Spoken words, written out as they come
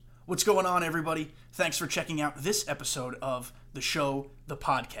What's going on, everybody? Thanks for checking out this episode of The Show, the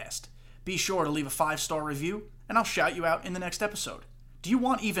Podcast. Be sure to leave a 5-star review, and I'll shout you out in the next episode. Do you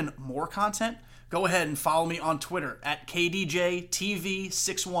want even more content? Go ahead and follow me on Twitter at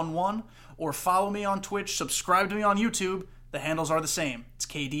KDJTV611, or follow me on Twitch, subscribe to me on YouTube. The handles are the same. It's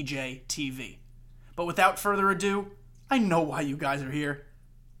KDJTV. But without further ado, I know why you guys are here.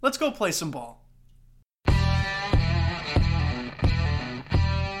 Let's go play some ball.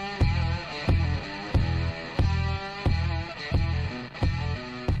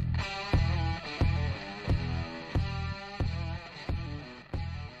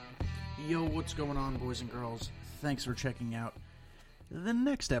 Yo, what's going on, boys and girls? Thanks for checking out the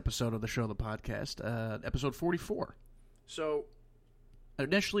next episode of the show, the podcast, episode 44. So, I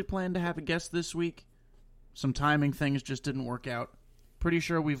initially planned to have a guest this week. Some timing things just didn't work out. Pretty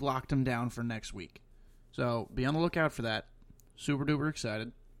sure we've locked him down for next week. So, be on the lookout for that. Super duper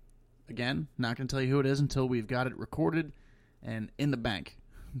excited. Again, not going to tell you who it is until we've got it recorded and in the bank.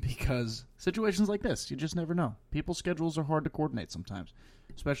 Because situations like this, you just never know. People's schedules are hard to coordinate sometimes,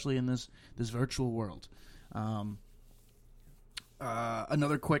 especially in this virtual world.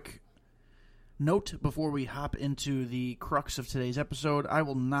 Another quick note before we hop into the crux of today's episode. I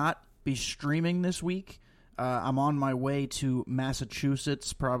will not be streaming this week. I'm on my way to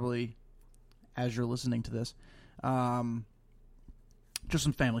Massachusetts, probably as you're listening to this. Just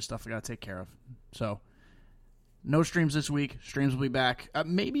some family stuff I got to take care of. So, no streams this week. Streams will be back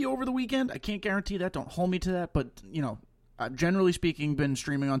maybe over the weekend. I can't guarantee that. Don't hold me to that. But, you know, generally speaking, been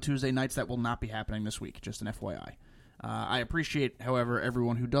streaming on Tuesday nights. That will not be happening this week. Just an FYI. I appreciate, however,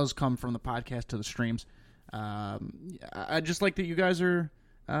 everyone who does come from the podcast to the streams. I just like that you guys are,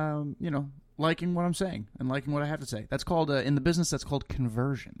 liking what I'm saying and liking what I have to say. That's called, in the business, that's called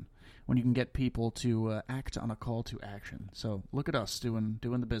conversion. When you can get people to act on a call to action. So look at us doing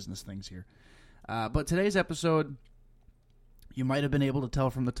the business things here. But today's episode, you might have been able to tell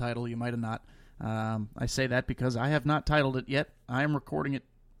from the title, you might have not. I say that because I have not titled it yet. I am recording it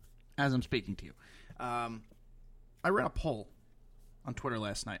as I'm speaking to you. I ran a poll on Twitter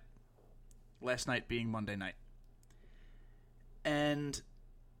last night. Last night being Monday night. And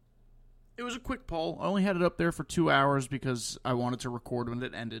it was a quick poll. I only had it up there for 2 hours because I wanted to record when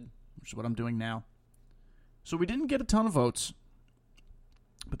it ended, which is what I'm doing now. So we didn't get a ton of votes,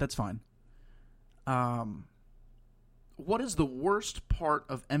 but that's fine. What is the worst part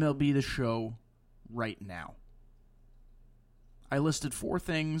of MLB The Show right now? I listed 4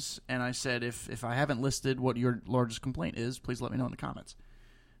 things, and I said if I haven't listed what your largest complaint is, please let me know in the comments.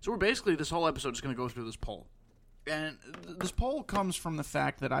 So we're basically, this whole episode is going to go through this poll. And this poll comes from the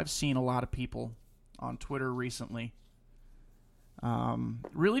fact that I've seen a lot of people on Twitter recently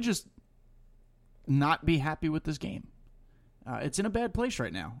really just not be happy with this game. It's in a bad place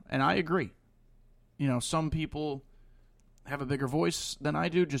right now, and I agree. You know, some people have a bigger voice than I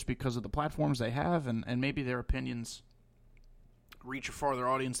do just because of the platforms they have, and maybe their opinions reach a farther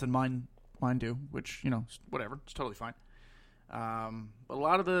audience than mine do, which, you know, whatever, it's totally fine. But a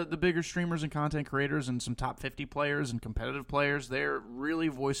lot of the bigger streamers and content creators and some top 50 players and competitive players, they're really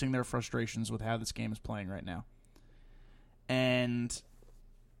voicing their frustrations with how this game is playing right now. And,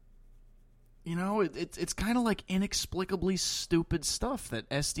 you know, it's kind of like inexplicably stupid stuff that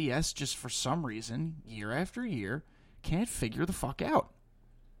SDS just for some reason, year after year, can't figure the fuck out.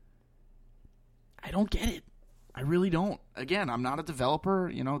 I don't get it. I really don't. Again, I'm not a developer.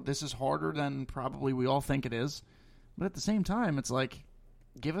 You know, this is harder than probably we all think it is. But at the same time, it's like,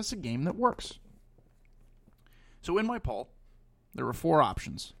 give us a game that works. So in my poll, there were 4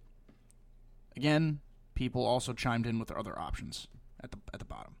 options. Again, people also chimed in with their other options at the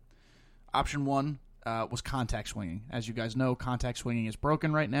bottom. Option 1 was contact swinging. As you guys know, contact swinging is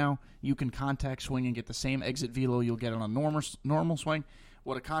broken right now. You can contact swing and get the same exit velo you'll get on a normal swing.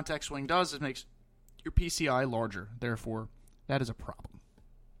 What a contact swing does is makes your PCI larger. Therefore, that is a problem.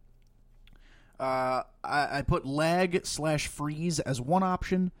 I put lag/freeze as one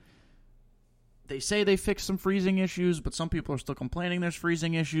option. They say they fixed some freezing issues, but some people are still complaining there's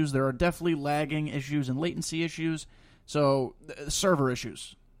freezing issues. There are definitely lagging issues and latency issues. So, server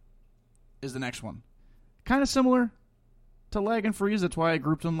issues is the next one. Kind of similar to lag and freeze. That's why I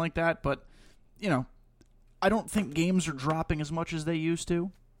grouped them like that. But, you know, I don't think games are dropping as much as they used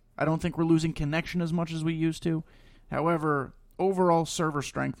to. I don't think we're losing connection as much as we used to. However, overall server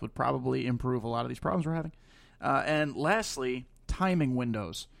strength would probably improve a lot of these problems we're having. And lastly, timing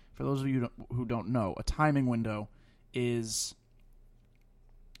windows. For those of you who don't know, a timing window is,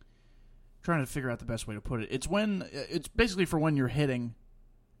 trying to figure out the best way to put it. It's basically for when you're hitting,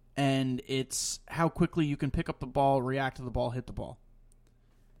 and it's how quickly you can pick up the ball, react to the ball, hit the ball.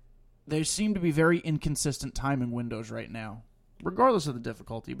 There seem to be very inconsistent timing windows right now, regardless of the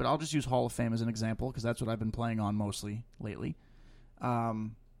difficulty, but I'll just use Hall of Fame as an example because that's what I've been playing on mostly lately.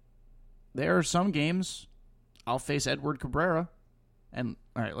 There are some games I'll face Edward Cabrera, and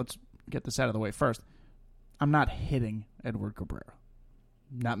all right, let's get this out of the way first. I'm not hitting Edward Cabrera.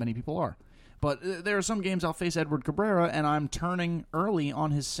 Not many people are. But there are some games I'll face Edward Cabrera, and I'm turning early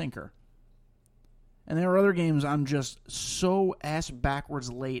on his sinker. And there are other games I'm just so ass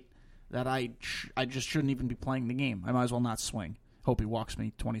backwards late that I just shouldn't even be playing the game. I might as well not swing. Hope he walks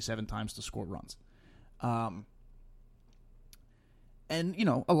me 27 times to score runs. And, you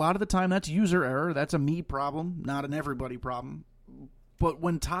know, a lot of the time that's user error. That's a me problem, not an everybody problem. But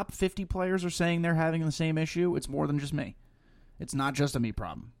when top 50 players are saying they're having the same issue, it's more than just me. It's not just a me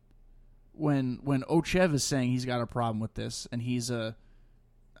problem. When Ochev is saying he's got a problem with this, and he's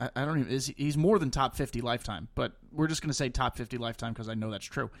he's more than top 50 lifetime, but we're just going to say top 50 lifetime because I know that's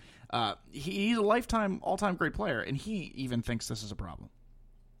true. He's a lifetime, all-time great player, and he even thinks this is a problem.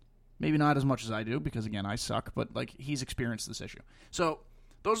 Maybe not as much as I do because, again, I suck, but like he's experienced this issue. So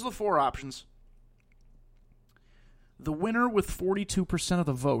those are the four options. The winner with 42% of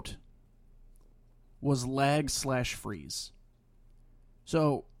the vote was lag/freeze.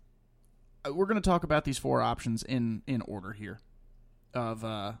 So we're going to talk about these four options in order here of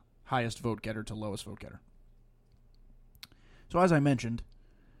highest vote getter to lowest vote getter. So as I mentioned,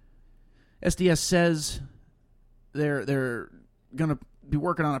 SDS says they're going to be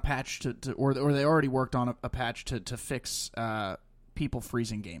working on a patch or they already worked on a patch to fix people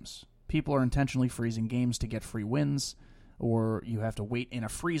freezing games. People are intentionally freezing games to get free wins, or you have to wait in a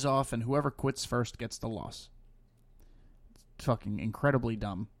freeze off, and whoever quits first gets the loss. It's fucking incredibly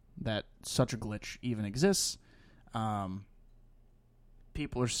dumb that such a glitch even exists.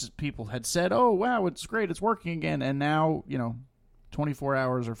 People had said, "Oh wow, it's great, it's working again," and now 24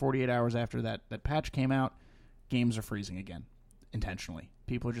 hours or 48 hours after that patch came out, games are freezing again intentionally.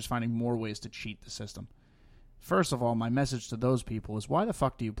 People are just finding more ways to cheat the system. First of all, my message to those people is, why the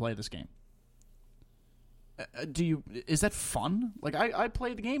fuck do you play this game? Is that fun? Like, I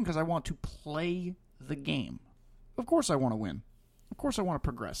play the game because I want to play the game. Of course I want to win. Of course I want to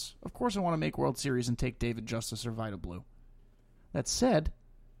progress. Of course I want to make World Series and take David Justice or Vida Blue. That said,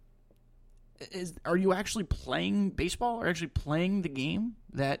 are you actually playing baseball? Or actually playing the game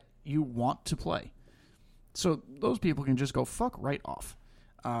that you want to play? So those people can just go fuck right off.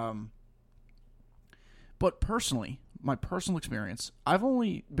 But personally, my personal experience, I've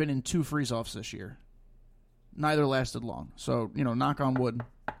only been in 2 freeze-offs this year. Neither lasted long. So, knock on wood,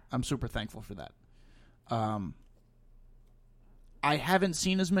 I'm super thankful for that. I haven't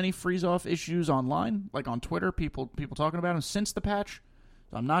seen as many freeze-off issues online, like on Twitter, people talking about them since the patch.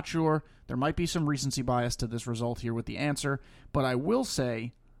 So I'm not sure. There might be some recency bias to this result here with the answer, but I will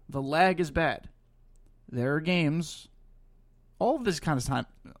say the lag is bad. There are games, all of these kind of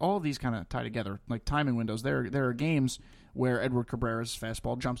tie together, like timing windows. There are games where Edward Cabrera's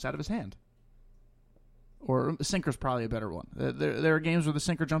fastball jumps out of his hand. Or the sinker's probably a better one. There are games where the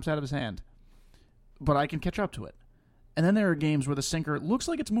sinker jumps out of his hand, but I can catch up to it. And then there are games where the sinker looks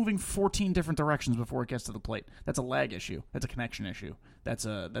like it's moving 14 different directions before it gets to the plate. That's a lag issue. That's a connection issue. That's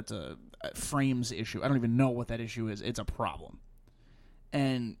a frames issue. I don't even know what that issue is. It's a problem.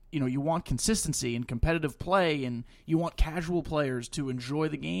 And, you want consistency and competitive play, and you want casual players to enjoy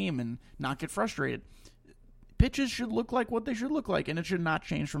the game and not get frustrated. Pitches should look like what they should look like, and it should not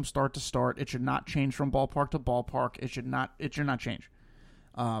change from start to start. It should not change from ballpark to ballpark. It should not change.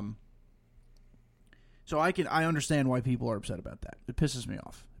 So I understand why people are upset about that. It pisses me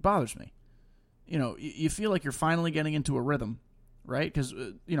off. It bothers me. You feel like you're finally getting into a rhythm, right? Because,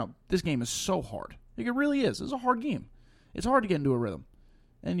 this game is so hard. Like, it really is. It's a hard game. It's hard to get into a rhythm.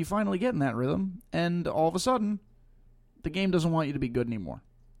 And you finally get in that rhythm, and all of a sudden, the game doesn't want you to be good anymore.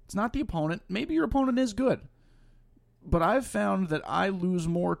 It's not the opponent. Maybe your opponent is good. But I've found that I lose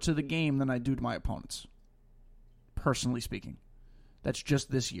more to the game than I do to my opponents, personally speaking. That's just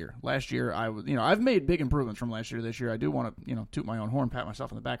this year. Last year, I've made big improvements from last year to this year. I do want to, toot my own horn, pat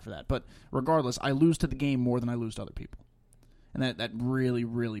myself on the back for that. But regardless, I lose to the game more than I lose to other people. And that really,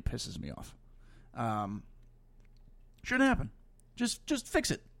 really pisses me off. Shouldn't happen. Just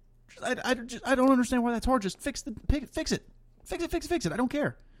fix it. I don't understand why that's hard. Just fix it. Fix it. I don't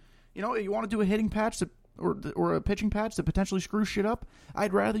care. You want to do a hitting patch or a pitching patch to potentially screw shit up?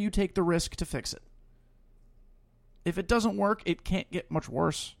 I'd rather you take the risk to fix it. If it doesn't work, it can't get much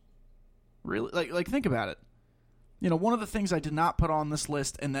worse. Really, like think about it. One of the things I did not put on this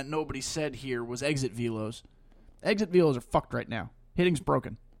list and that nobody said here was exit velos. Exit velos are fucked right now. Hitting's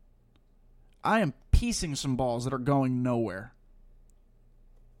broken. I am piecing some balls that are going nowhere.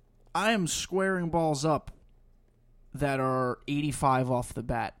 I am squaring balls up that are 85 off the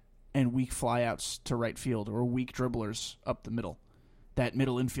bat and weak flyouts to right field or weak dribblers up the middle that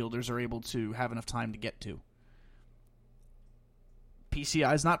middle infielders are able to have enough time to get to.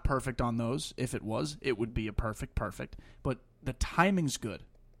 PCI is not perfect on those. If it was, it would be a perfect. But the timing's good.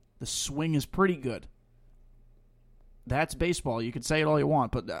 The swing is pretty good. That's baseball. You can say it all you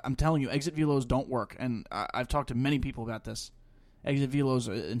want, but I'm telling you, exit velos don't work. And I've talked to many people about this. Exit velos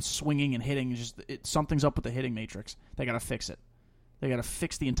and swinging and hitting, something's up with the hitting matrix. They got to fix it. They got to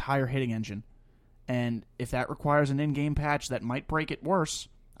fix the entire hitting engine. And if that requires an in-game patch that might break it worse,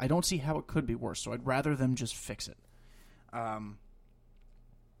 I don't see how it could be worse. So I'd rather them just fix it.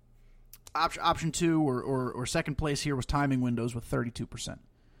 Option 2 or second place here was timing windows with 32%.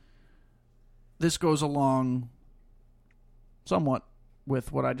 This goes along somewhat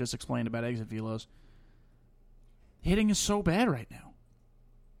with what I just explained about exit velos. Hitting is so bad right now.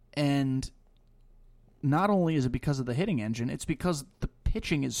 And not only is it because of the hitting engine, it's because the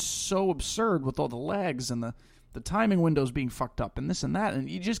pitching is so absurd with all the lags and the timing windows being fucked up and this and that, and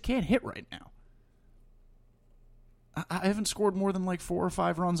you just can't hit right now. I haven't scored more than like 4 or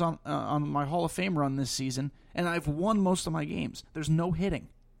 5 runs on my Hall of Fame run this season, and I've won most of my games. There's no hitting.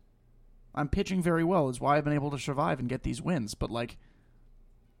 I'm pitching very well. It's why I've been able to survive and get these wins. But, like,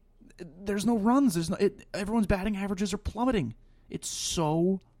 there's no runs. Everyone's batting averages are plummeting. It's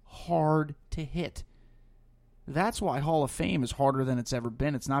so hard to hit. That's why Hall of Fame is harder than it's ever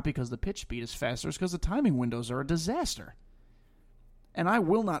been. It's not because the pitch speed is faster. It's because the timing windows are a disaster. And I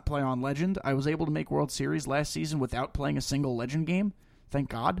will not play on Legend. I was able to make World Series last season without playing a single Legend game. Thank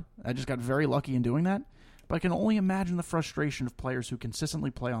God. I just got very lucky in doing that. But I can only imagine the frustration of players who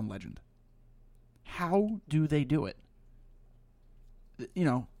consistently play on Legend. How do they do it? You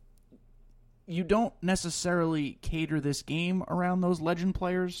know, you don't necessarily cater this game around those Legend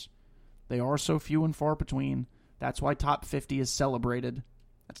players. They are so few and far between. That's why top 50 is celebrated.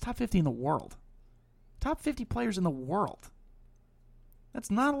 That's top 50 in the world. Top 50 players in the world.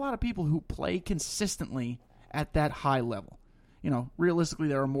 That's not a lot of people who play consistently at that high level. You know, realistically,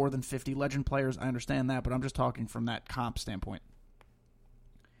 there are more than 50 Legend players. I understand that, but I'm just talking from that comp standpoint.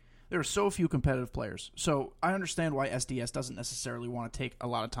 There are so few competitive players. So I understand why SDS doesn't necessarily want to take a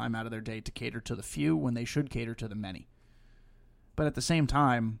lot of time out of their day to cater to the few when they should cater to the many. But at the same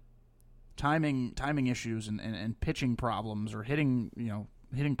time, timing issues and pitching problems or hitting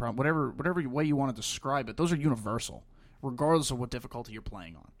problem, whatever way you want to describe it, those are universal, regardless of what difficulty you're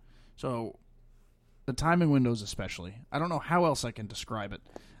playing on. So the timing windows especially. I don't know how else I can describe it.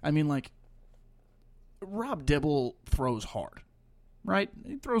 I mean, like, Rob Dibble throws hard, right?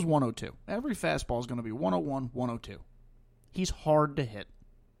 He throws 102. Every fastball is going to be 101, 102. He's hard to hit.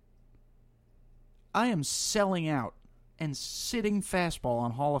 I am selling out and sitting fastball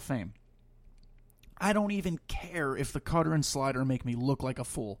on Hall of Fame. I don't even care if the cutter and slider make me look like a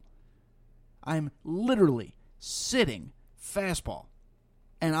fool. I'm literally sitting fastball,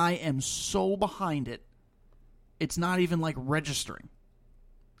 and I am so behind it, it's not even like registering.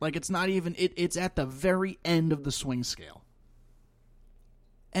 Like, it's not even, it's at the very end of the swing scale.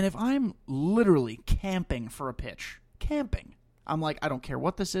 And if I'm literally camping for a pitch, I'm like, I don't care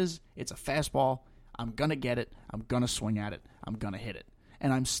what this is, it's a fastball, I'm going to get it, I'm going to swing at it, I'm going to hit it.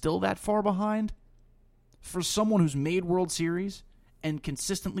 And I'm still that far behind. For someone who's made World Series and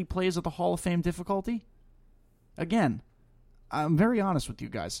consistently plays at the Hall of Fame difficulty, again, I'm very honest with you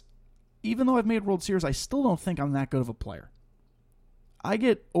guys. Even though I've made World Series, I still don't think I'm that good of a player. I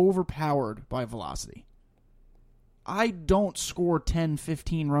get overpowered by velocity. I don't score 10,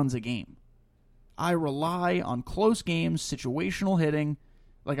 15 runs a game. I rely on close games, situational hitting.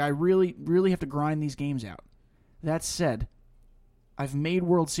 Like, I really, really have to grind these games out. That said, I've made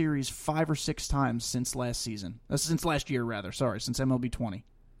World Series 5 or 6 times since last season. Since last year, rather. Sorry, since MLB 20.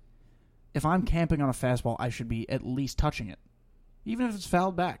 If I'm camping on a fastball, I should be at least touching it. Even if it's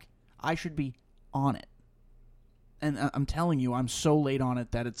fouled back, I should be on it. And I'm telling you, I'm so late on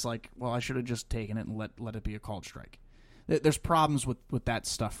it that it's like, well, I should have just taken it and let it be a called strike. There's problems with that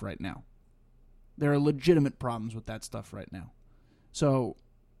stuff right now. There are legitimate problems with that stuff right now. So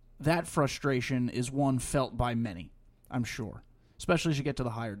that frustration is one felt by many, I'm sure. Especially as you get to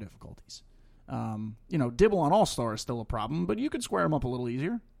the higher difficulties. Dibble on All-Star is still a problem, but you could square him up a little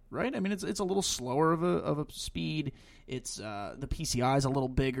easier, right? I mean, it's a little slower of a speed. It's the PCI is a little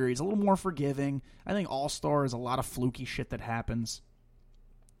bigger. He's a little more forgiving. I think All-Star is a lot of fluky shit that happens.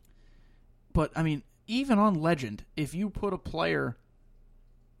 But, I mean, even on Legend, if you put a player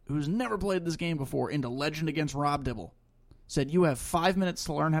who's never played this game before into Legend against Rob Dibble, said, you have 5 minutes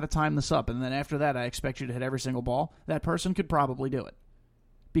to learn how to time this up, and then after that I expect you to hit every single ball, that person could probably do it.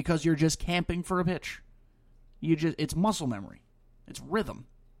 because you're just camping for a pitch. It's muscle memory. It's rhythm.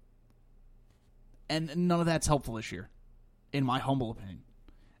 And none of that's helpful this year, in my humble opinion.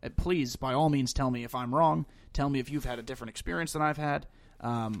 Please, by all means, tell me if I'm wrong. Tell me if you've had a different experience than I've had.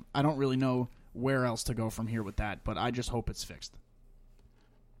 I don't really know where else to go from here with that, but I just hope it's fixed.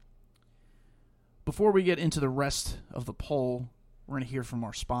 Before we get into the rest of the poll, we're going to hear from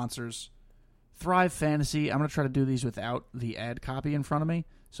our sponsors. Thrive Fantasy. I'm going to try to do these without the ad copy in front of me,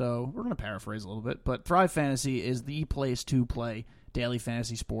 so we're going to paraphrase a little bit. But Thrive Fantasy is the place to play daily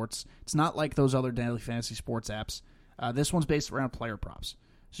fantasy sports. It's not like those other daily fantasy sports apps. This one's based around player props.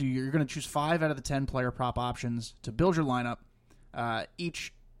 So you're going to choose 5 out of the 10 player prop options to build your lineup.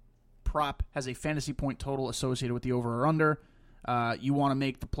 Each prop has a fantasy point total associated with the over or under. You want to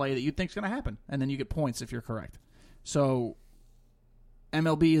make the play that you think is going to happen, and then you get points if you're correct. So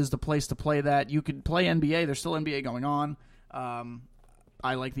MLB is the place to play that. You could play NBA. There's still NBA going on.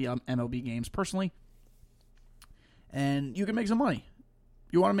 I like the MLB games personally. And you can make some money.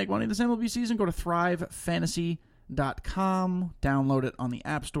 You want to make money this MLB season? Go to thrivefantasy.com. Download it on the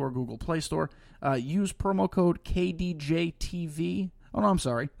App Store, Google Play Store. Use promo code KDJTV. Oh, no, I'm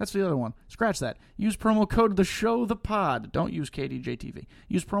sorry. That's the other one. Scratch that. Use promo code TheShowThePod. Don't use KDJTV.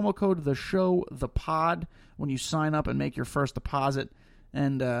 Use promo code TheShowThePod when you sign up and make your first deposit.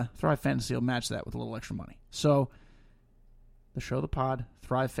 And Thrive Fantasy will match that with a little extra money. So, The Show the Pod,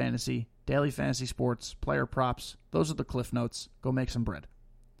 Thrive Fantasy, daily fantasy sports, player props. Those are the cliff notes. Go make some bread.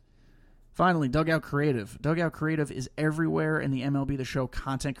 Finally, Dugout Creative. Dugout Creative is everywhere in the MLB The Show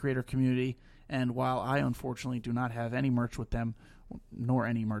content creator community. And while I unfortunately do not have any merch with them, nor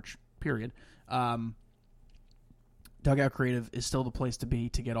any merch, period, Dugout Creative is still the place to be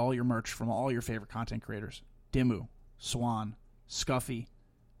to get all your merch from all your favorite content creators. Dimmu, Swan, Scuffy,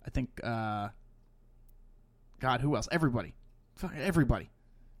 I think, God, who else? Everybody.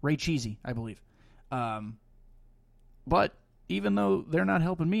 Ray Cheesy, I believe. But even though they're not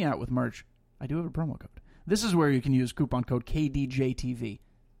helping me out with merch, I do have a promo code. This is where you can use coupon code KDJTV.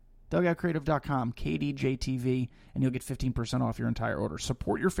 DugoutCreative.com, KDJTV, and you'll get 15% off your entire order.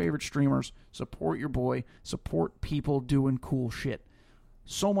 Support your favorite streamers. Support your boy. Support people doing cool shit.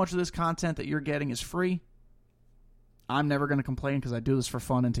 So much of this content that you're getting is free. I'm never going to complain because I do this for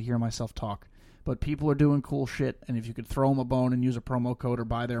fun and to hear myself talk. But people are doing cool shit, and if you could throw them a bone and use a promo code or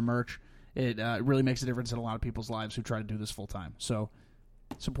buy their merch, it really makes a difference in a lot of people's lives who try to do this full time. So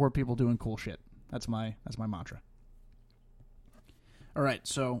support people doing cool shit. That's my mantra. All right,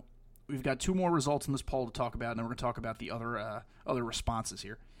 so we've got 2 more results in this poll to talk about, and then we're going to talk about the other responses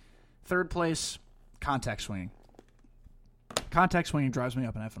here. Third place, contact swinging. Contact swinging drives me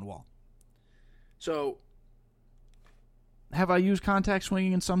up an effing wall. So, have I used contact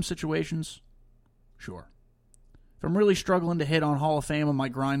swinging in some situations? Sure. If I'm really struggling to hit on Hall of Fame on my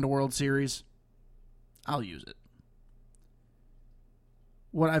grind to World Series, I'll use it.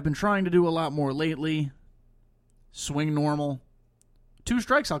 What I've been trying to do a lot more lately, swing normal. 2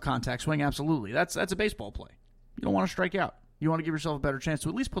 strikes, I'll contact swing, absolutely. That's a baseball play. You don't want to strike out. You want to give yourself a better chance to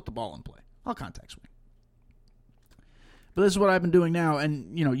at least put the ball in play. I'll contact swing. But this is what I've been doing now,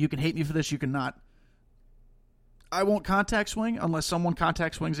 and you can hate me for this, you can not. I won't contact swing unless someone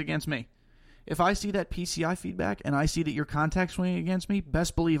contact swings against me. If I see that PCI feedback and I see that you're contact swinging against me,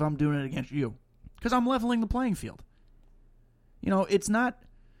 best believe I'm doing it against you. Because I'm leveling the playing field. It's not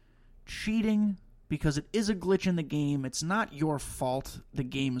cheating because it is a glitch in the game. It's not your fault the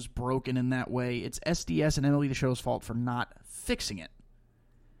game is broken in that way. It's SDS and MLB The Show's fault for not fixing it.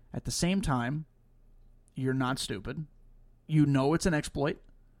 At the same time, you're not stupid. You know it's an exploit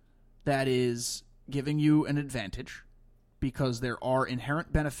that is giving you an advantage because there are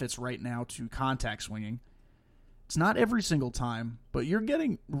inherent benefits right now to contact swinging. It's not every single time, but you're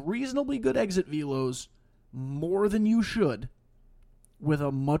getting reasonably good exit velos, more than you should, with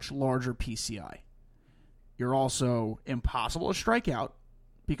a much larger PCI. You're also impossible to strike out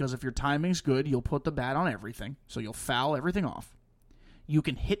because if your timing's good, you'll put the bat on everything, so you'll foul everything off. You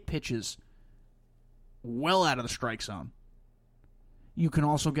can hit pitches well out of the strike zone. You can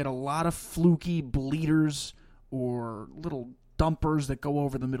also get a lot of fluky bleeders or little dumpers that go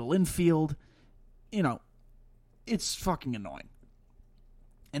over the middle infield. It's fucking annoying.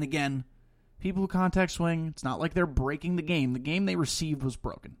 And again, people who contact swing, it's not like they're breaking the game. The game they received was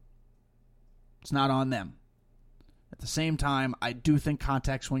broken. It's not on them. At the same time, I do think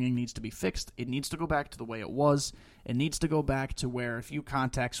contact swinging needs to be fixed. It needs to go back to the way it was. It needs to go back to where if you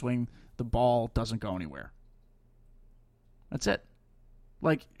contact swing, the ball doesn't go anywhere. That's it.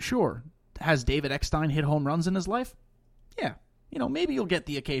 Sure, has David Eckstein hit home runs in his life? Yeah. Maybe you'll get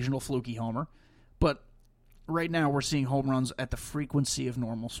the occasional fluky homer, but right now we're seeing home runs at the frequency of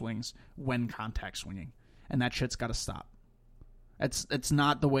normal swings when contact swinging, and that shit's got to stop. It's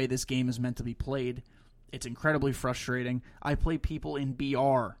not the way this game is meant to be played. It's incredibly frustrating. I play people in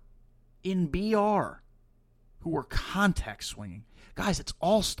BR, who are contact swinging. Guys, it's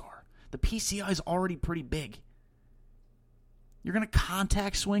All-Star. The PCI is already pretty big. You're going to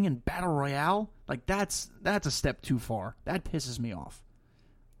contact swing in Battle Royale? Like, that's a step too far. That pisses me off.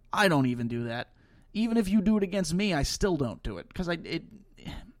 I don't even do that. Even if you do it against me, I still don't do it. Because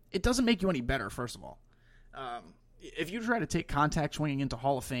it doesn't make you any better, first of all. If you try to take contact swinging into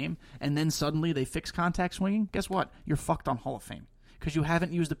Hall of Fame, and then suddenly they fix contact swinging, guess what? You're fucked on Hall of Fame. Because you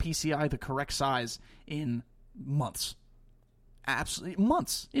haven't used the PCI the correct size in months. Absolutely,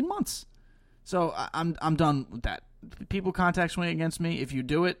 months. In months. So I'm done with that. People contact swing against me. If you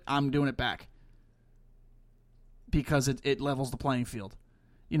do it, I'm doing it back. Because it levels the playing field.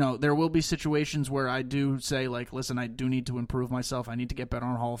 You know, there will be situations where I do say, like, listen, I do need to improve myself. I need to get better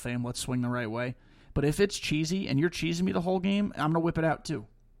on Hall of Fame. Let's swing the right way. But if it's cheesy and you're cheesing me the whole game, I'm going to whip it out too.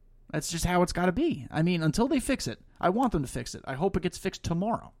 That's just how it's got to be. I mean, until they fix it, I want them to fix it. I hope it gets fixed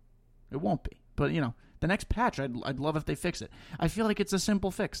tomorrow. It won't be. But, you know, the next patch, I'd love if they fix it. I feel like it's a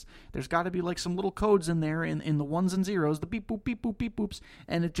simple fix. There's got to be, like, some little codes in there in the ones and zeros, the beep, boop, beep, boop, beep, boops,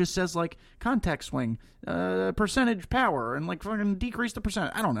 and it just says, like, contact swing, percentage power, and, like, fucking decrease the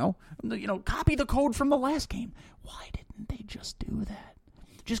percent. I don't know. You know, copy the code from the last game. Why didn't they just do that?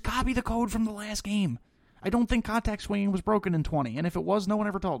 Just copy the code from the last game. I don't think contact swinging was broken in 20, and if it was, no one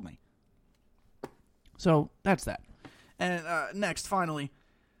ever told me. So, that's that. And next, finally,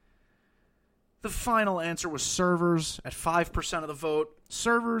 the final answer was servers at 5% of the vote.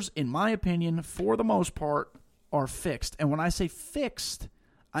 Servers, in my opinion, for the most part, are fixed. And when I say fixed,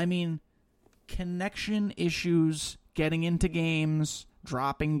 I mean connection issues, getting into games,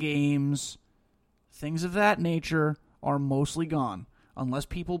 dropping games, things of that nature are mostly gone. Unless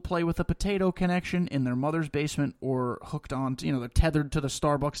people play with a potato connection in their mother's basement or hooked on, they're tethered to the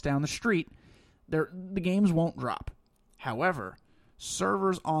Starbucks down the street, the games won't drop. However,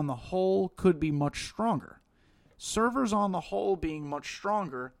 servers on the whole could be much stronger. Servers on the whole being much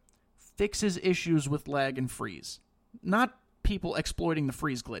stronger fixes issues with lag and freeze. Not people exploiting the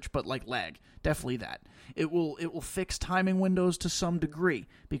freeze glitch, but like lag. Definitely that. It will fix timing windows to some degree,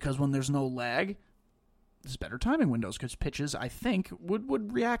 because when there's no lag, there's better timing windows, because pitches, I think,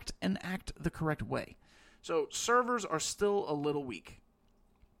 would react and act the correct way. So servers are still a little weak.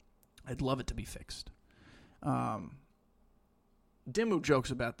 I'd love it to be fixed. Dimmu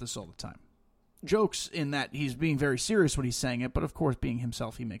jokes about this all the time. Jokes in that he's being very serious when he's saying it, but of course, being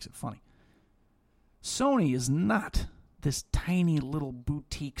himself, he makes it funny. Sony is not this tiny little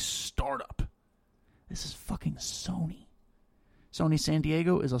boutique startup. This is fucking Sony. Sony San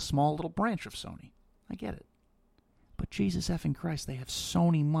Diego is a small little branch of Sony. I get it. But Jesus effing Christ, they have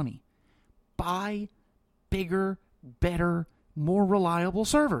Sony money. Buy bigger, better, more reliable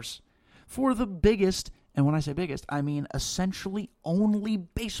servers for the biggest, and when I say biggest, I mean essentially only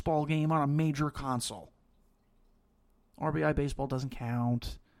baseball game on a major console. RBI Baseball doesn't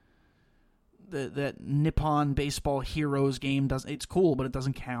count. That Nippon Baseball Heroes game it's cool, but it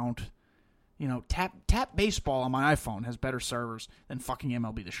doesn't count. Tap Baseball on my iPhone has better servers than fucking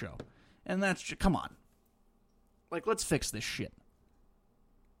MLB The Show. And that's just, come on. Like, let's fix this shit.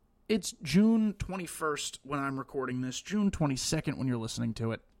 It's June 21st when I'm recording this, June 22nd when you're listening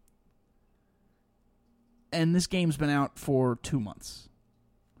to it. And this game's been out for 2 months.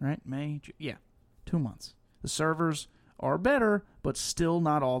 Right? Yeah, 2 months. The servers are better, but still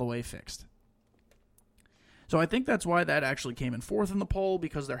not all the way fixed. So I think that's why that actually came in fourth in the poll,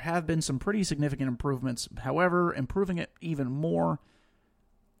 because there have been some pretty significant improvements. However, improving it even more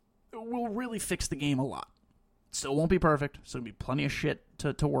will really fix the game a lot. Still won't be perfect. Still be plenty of shit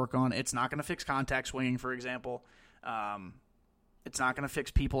to work on. It's not going to fix contact swinging, for example. It's not going to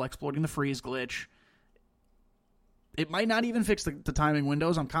fix people exploiting the freeze glitch. It might not even fix the timing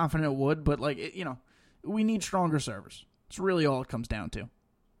windows. I'm confident it would, but we need stronger servers. It's really all it comes down to.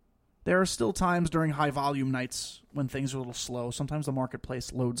 There are still times during high volume nights when things are a little slow. Sometimes the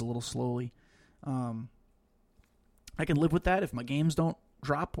marketplace loads a little slowly. I can live with that if my games don't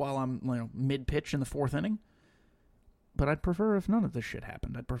drop while I'm mid-pitch in the fourth inning. But I'd prefer if none of this shit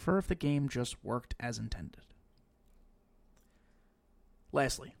happened. I'd prefer if the game just worked as intended.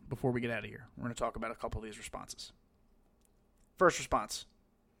 Lastly, before we get out of here, we're going to talk about a couple of these responses. First response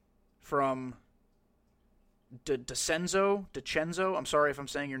from DeCenzo. I'm sorry if I'm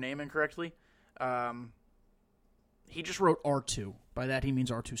saying your name incorrectly. He just wrote R2. By that, he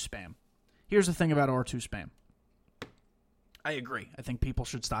means R2 spam. Here's the thing about R2 spam. I agree. I think people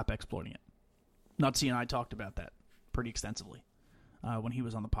should stop exploiting it. Nutsy and I talked about that pretty extensively when he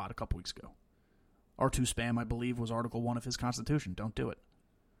was on the pod a couple weeks ago. R2 spam, I believe, was Article 1 of his Constitution. Don't do it.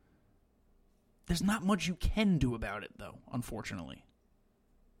 There's not much you can do about it, though, unfortunately.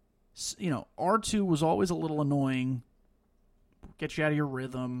 R2 was always a little annoying, get you out of your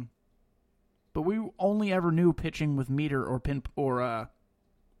rhythm, but we only ever knew pitching with meter or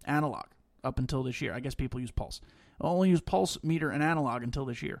analog up until this year. I guess people use pulse. Only use pulse, meter, and analog until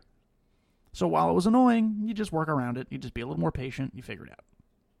this year. So while it was annoying, you just work around it. You just be a little more patient. You figure it out.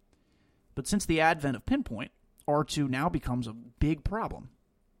 But since the advent of pinpoint, R2 now becomes a big problem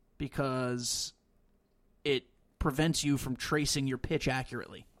because it prevents you from tracing your pitch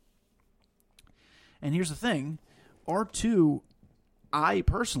accurately. And here's the thing, R2, I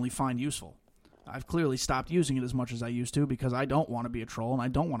personally find useful. I've clearly stopped using it as much as I used to because I don't want to be a troll and I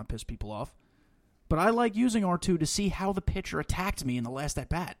don't want to piss people off. But I like using R2 to see how the pitcher attacked me in the last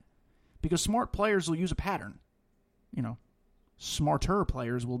at-bat. Because smart players will use a pattern. Smarter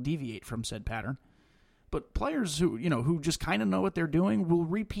players will deviate from said pattern. But players who just kind of know what they're doing will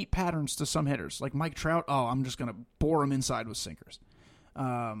repeat patterns to some hitters. Like Mike Trout, I'm just going to bore him inside with sinkers.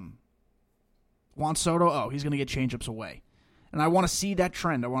 Juan Soto, he's going to get changeups away. And I want to see that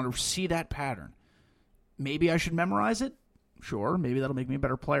trend. I want to see that pattern. Maybe I should memorize it? Sure, maybe that'll make me a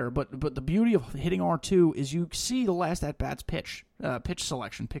better player. But the beauty of hitting R2 is you see the last at-bat's pitch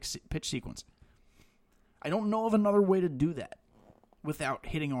selection, pitch sequence. I don't know of another way to do that without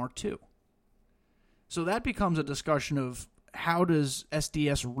hitting R2. So that becomes a discussion of how does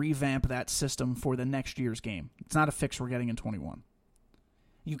SDS revamp that system for the next year's game. It's not a fix we're getting in 21.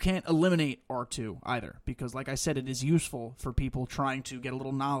 You can't eliminate R2 either because, like I said, it is useful for people trying to get a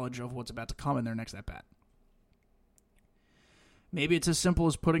little knowledge of what's about to come in their next at-bat. Maybe it's as simple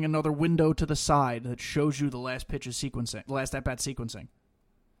as putting another window to the side that shows you the last pitch's sequencing, the last at-bat sequencing.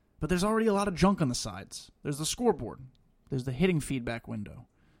 But there's already a lot of junk on the sides. There's the scoreboard. There's the hitting feedback window.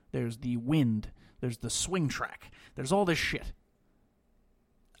 There's the wind. There's the swing track. There's all this shit.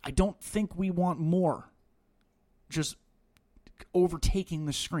 I don't think we want more just overtaking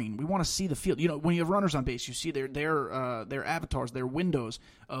the screen. We want to see the field. When you have runners on base, you see their avatars, their windows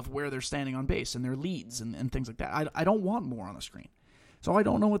of where they're standing on base and their leads and things like that. I don't want more on the screen. So I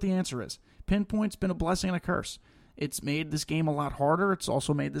don't know what the answer is. Pinpoint's been a blessing and a curse. It's made this game a lot harder. It's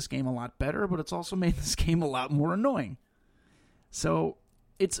also made this game a lot better, but it's also made this game a lot more annoying. So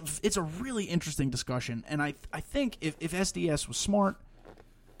it's a really interesting discussion, and I think if SDS was smart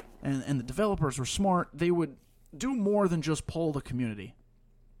and the developers were smart, they would do more than just poll the community.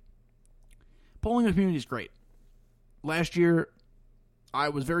 Polling the community is great. Last year, I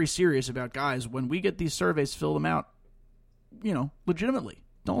was very serious about, guys, when we get these surveys, fill them out, legitimately.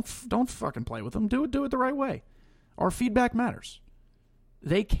 Don't fucking play with them. Do it the right way. Our feedback matters.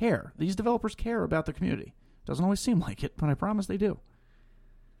 They care. These developers care about the community. Doesn't always seem like it, but I promise they do.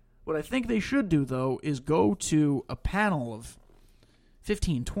 What I think they should do, though, is go to a panel of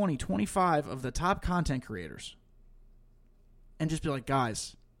 15, 20, 25 of the top content creators and just be like,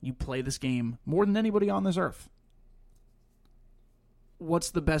 guys, you play this game more than anybody on this earth.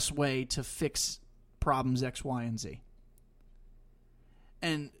 What's the best way to fix problems X, Y, and Z?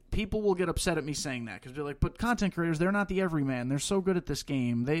 And people will get upset at me saying that because they're like, but content creators, they're not the everyman. They're so good at this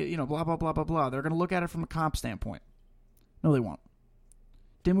game. They, blah, blah, blah, blah, blah. They're going to look at it from a comp standpoint. No, they won't.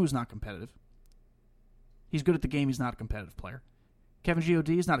 Dimu's not competitive. He's good at the game. He's not a competitive player. Kevin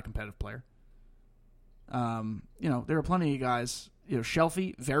G.O.D. is not a competitive player. There are plenty of guys.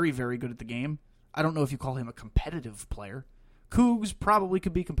 Shelfie, very, very good at the game. I don't know if you call him a competitive player. Cougs probably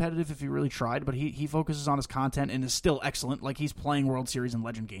could be competitive if he really tried, but he focuses on his content and is still excellent. Like, he's playing World Series and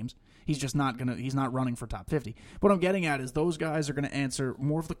Legend games. He's just he's not running for top 50. What I'm getting at is those guys are going to answer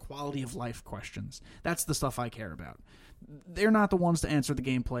more of the quality of life questions. That's the stuff I care about. They're not the ones to answer the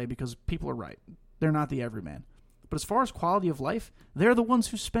gameplay because people are right. They're not the everyman. But as far as quality of life, they're the ones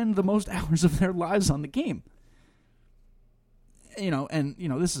who spend the most hours of their lives on the game.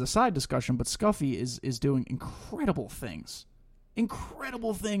 This is a side discussion, but Scuffy is doing incredible things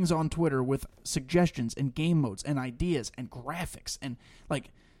on Twitter with suggestions and game modes and ideas and graphics. And,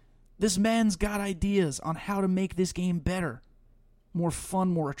 this man's got ideas on how to make this game better, more fun,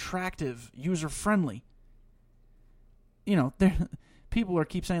 more attractive, user-friendly. People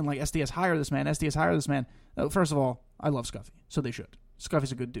keep saying, SDS hire this man, SDS hire this man. First of all, I love Scuffy, so they should.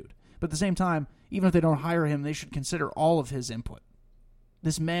 Scuffy's a good dude. But at the same time, even if they don't hire him, they should consider all of his input.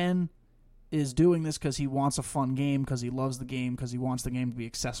 This man is doing this because he wants a fun game, because he loves the game, because he wants the game to be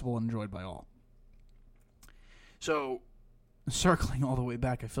accessible and enjoyed by all. So, circling all the way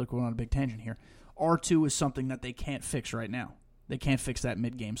back, I feel like we're on a big tangent here. R2 is something that they can't fix right now. They can't fix that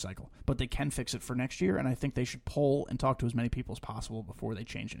mid-game cycle, but they can fix it for next year, and I think they should poll and talk to as many people as possible before they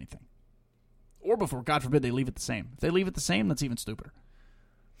change anything. Or before, God forbid, they leave it the same. If they leave it the same, that's even stupider.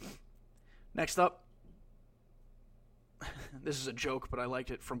 Next up, this is a joke, but I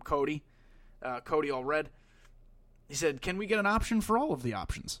liked it, from Cody. Cody All Red. He said, "Can we get an option for all of the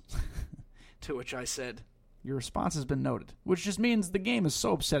options?" To which I said, "Your response has been noted." Which just means the game is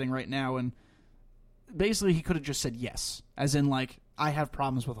so upsetting right now, and basically he could have just said yes. As in, like, I have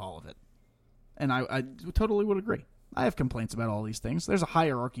problems with all of it. And I totally would agree. I have complaints about all these things. There's a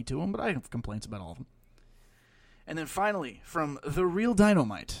hierarchy to them, but I have complaints about all of them. And then finally, from The Real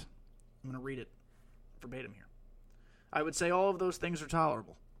Dynamite. I'm going to read it verbatim here. "I would say all of those things are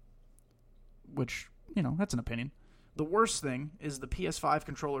tolerable." Which, that's an opinion. "The worst thing is the PS5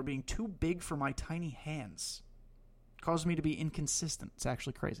 controller being too big for my tiny hands. It causes me to be inconsistent." It's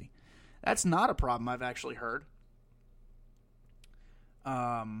actually crazy. That's not a problem I've actually heard.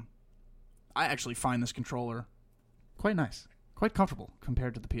 I actually find this controller quite nice, quite comfortable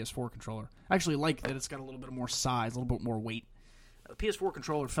compared to the PS4 controller. I actually like that it's got a little bit more size, a little bit more weight. The PS4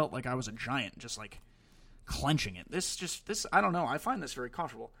 controller felt like I was a giant, just like clenching it. This I don't know. I find this very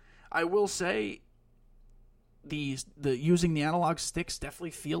comfortable. I will say the using the analog sticks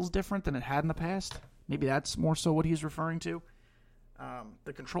definitely feels different than it had in the past. Maybe that's more so what he's referring to.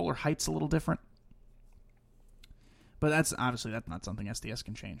 The controller height's a little different. But that's not something SDS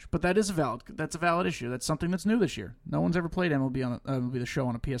can change. But that's a valid issue. That's something that's new this year. No one's ever played MLB The Show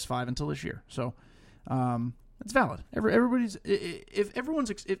on a PS5 until this year. So it's valid.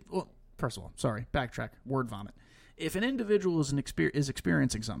 First of all, sorry, backtrack, word vomit. If an individual is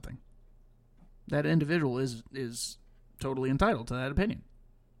experiencing something, that individual is totally entitled to that opinion.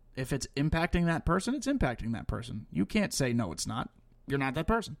 If it's impacting that person, it's impacting that person. You can't say, no, it's not. You're not that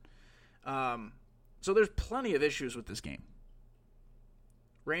person. So there's plenty of issues with this game,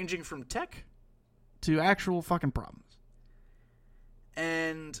 ranging from tech to actual fucking problems.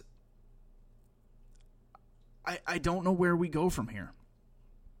 And I don't know where we go from here.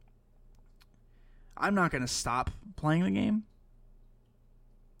 I'm not going to stop playing the game.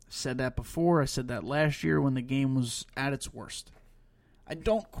 I said that before. I said that last year when the game was at its worst. I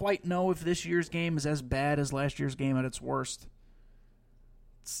don't quite know if this year's game is as bad as last year's game at its worst.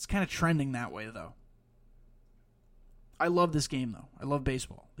 It's kind of trending that way, though. I love this game, though. I love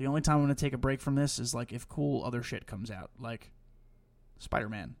baseball. The only time I'm going to take a break from this is like if cool other shit comes out, like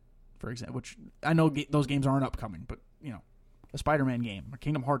Spider-Man, for example, which I know those games aren't upcoming, but, a Spider-Man game, a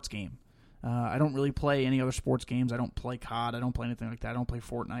Kingdom Hearts game. I don't really play any other sports games. I don't play COD. I don't play anything like that. I don't play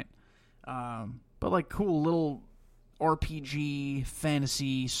Fortnite. But like cool little RPG,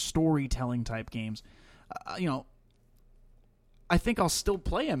 fantasy, storytelling type games. I think I'll still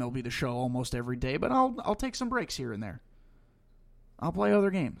play MLB The Show almost every day, but I'll take some breaks here and there. I'll play other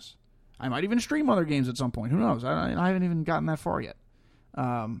games. I might even stream other games at some point. Who knows? I haven't even gotten that far yet.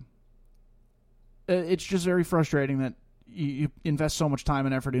 It's just very frustrating that you invest so much time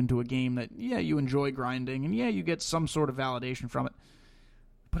and effort into a game that, yeah, you enjoy grinding, and yeah, you get some sort of validation from it,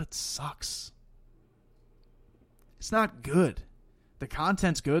 but it sucks. It's not good. The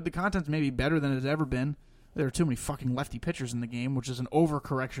content's good. The content's maybe better than it's ever been. There are too many fucking lefty pitchers in the game, which is an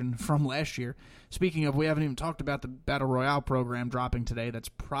overcorrection from last year. Speaking of, we haven't even talked about the Battle Royale program dropping today. That's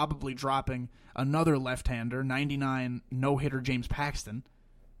probably dropping another left-hander, 99 no-hitter James Paxton.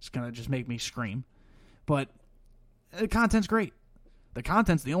 It's going to just make me scream. But the content's great. The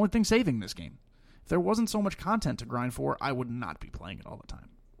content's the only thing saving this game. If there wasn't so much content to grind for, I would not be playing it all the time.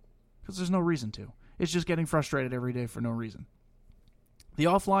 Because there's no reason to. It's just getting frustrated every day for no reason. The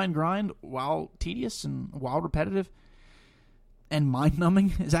offline grind, while tedious and while repetitive and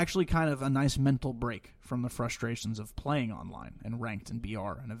mind-numbing, is actually kind of a nice mental break from the frustrations of playing online and ranked and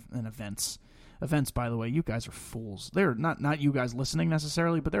BR and events. Events, by the way, you guys are fools. They're not you guys listening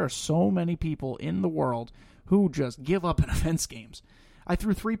necessarily, but there are so many people in the world who just give up in events games. I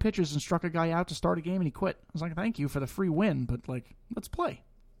threw 3 pitches and struck a guy out to start a game, and he quit. I was like, thank you for the free win, but, let's play.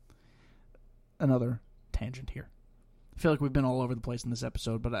 Another tangent here. I feel like we've been all over the place in this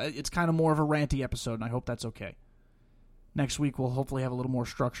episode, but it's kind of more of a ranty episode, and I hope that's okay. Next week, we'll hopefully have a little more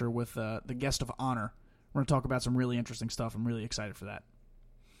structure with the guest of honor. We're going to talk about some really interesting stuff. I'm really excited for that.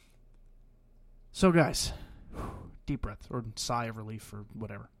 So, guys, deep breath, or sigh of relief, or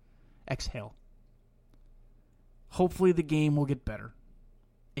whatever. Exhale. Hopefully the game will get better.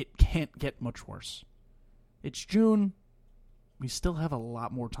 It can't get much worse. It's June. We still have a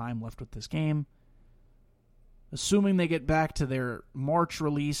lot more time left with this game. Assuming they get back to their March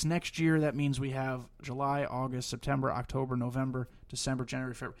release next year, that means we have July, August, September, October, November, December,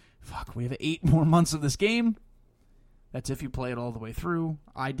 January, February. Fuck, we have 8 more months of this game. That's if you play it all the way through.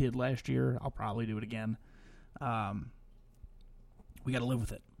 I did last year. I'll probably do it again. We got to live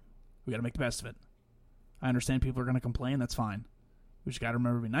with it. We got to make the best of it. I understand people are going to complain. That's fine. We just got to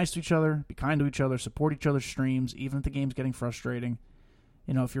remember to be nice to each other, be kind to each other, support each other's streams, even if the game's getting frustrating.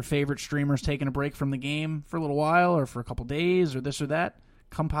 You know, if your favorite streamer's taking a break from the game for a little while or for a couple days or this or that,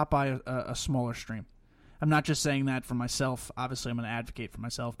 come pop by a smaller stream. I'm not just saying that for myself. Obviously, I'm going to advocate for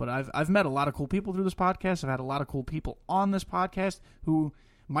myself, but I've met a lot of cool people through this podcast. I've had a lot of cool people on this podcast who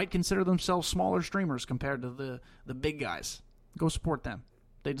might consider themselves smaller streamers compared to the big guys. Go support them.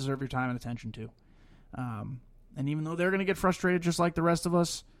 They deserve your time and attention, too. And even though they're going to get frustrated just like the rest of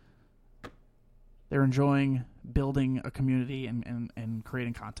us, they're enjoying building a community and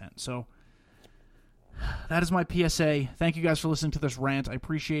creating content. So that is my PSA. Thank you guys for listening to this rant. I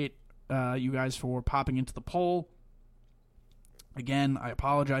appreciate you guys for popping into the poll. Again, I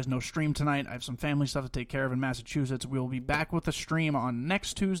apologize. No stream tonight. I have some family stuff to take care of in Massachusetts. We'll be back with a stream on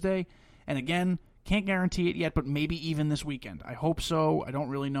next Tuesday. And again, can't guarantee it yet, but maybe even this weekend. I hope so. I don't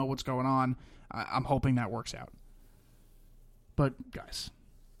really know what's going on. I'm hoping that works out. But, guys,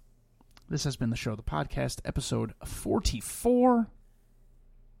 this has been the show, the podcast, episode 44.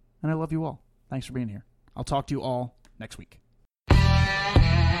 And I love you all. Thanks for being here. I'll talk to you all next week.